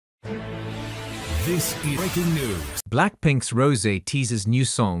This is breaking news. Blackpink's Rosé teases new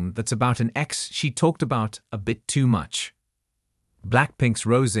song that's about an ex she talked about a bit too much. Blackpink's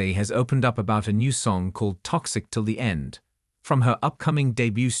Rosé has opened up about a new song called Toxic Till the End, from her upcoming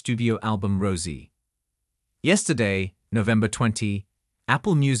debut studio album Rosie. Yesterday, November 20,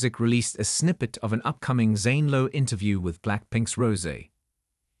 Apple Music released a snippet of an upcoming Zane Lowe interview with Blackpink's Rosé.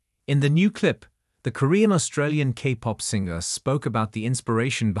 In the new clip, the Korean-Australian K-pop singer spoke about the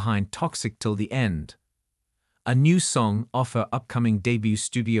inspiration behind Toxic Till the End, a new song off her upcoming debut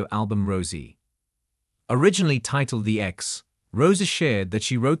studio album Rosie. Originally titled The Ex, Rosé shared that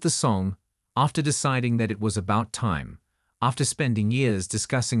she wrote the song after deciding that it was about time, after spending years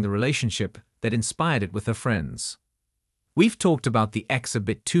discussing the relationship that inspired it with her friends. "We've talked about the ex a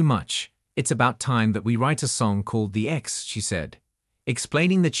bit too much. It's about time that we write a song called The Ex," she said,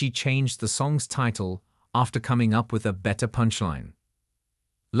 explaining that she changed the song's title after coming up with a better punchline.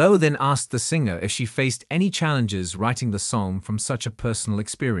 Lowe then asked the singer if she faced any challenges writing the song from such a personal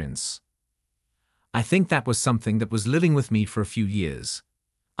experience. "I think that was something that was living with me for a few years.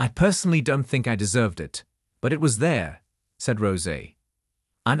 I personally don't think I deserved it, but it was there," said Rosé.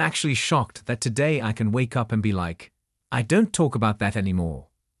 "I'm actually shocked that today I can wake up and be like, I don't talk about that anymore.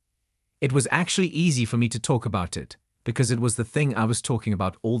 It was actually easy for me to talk about it, because it was the thing I was talking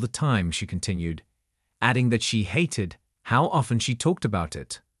about all the time," she continued, adding that she hated how often she talked about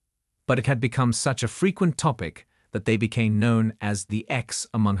it. But it had become such a frequent topic that they became known as the ex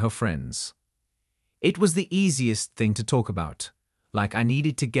among her friends. "It was the easiest thing to talk about, like I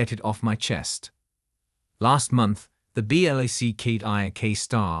needed to get it off my chest." Last month, the Blackpink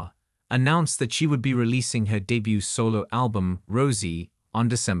star announced that she would be releasing her debut solo album, Rosie, on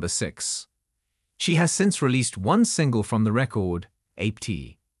December 6. She has since released one single from the record,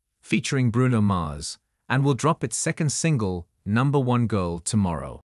 Apt, featuring Bruno Mars, and will drop its second single, Number One Girl, tomorrow.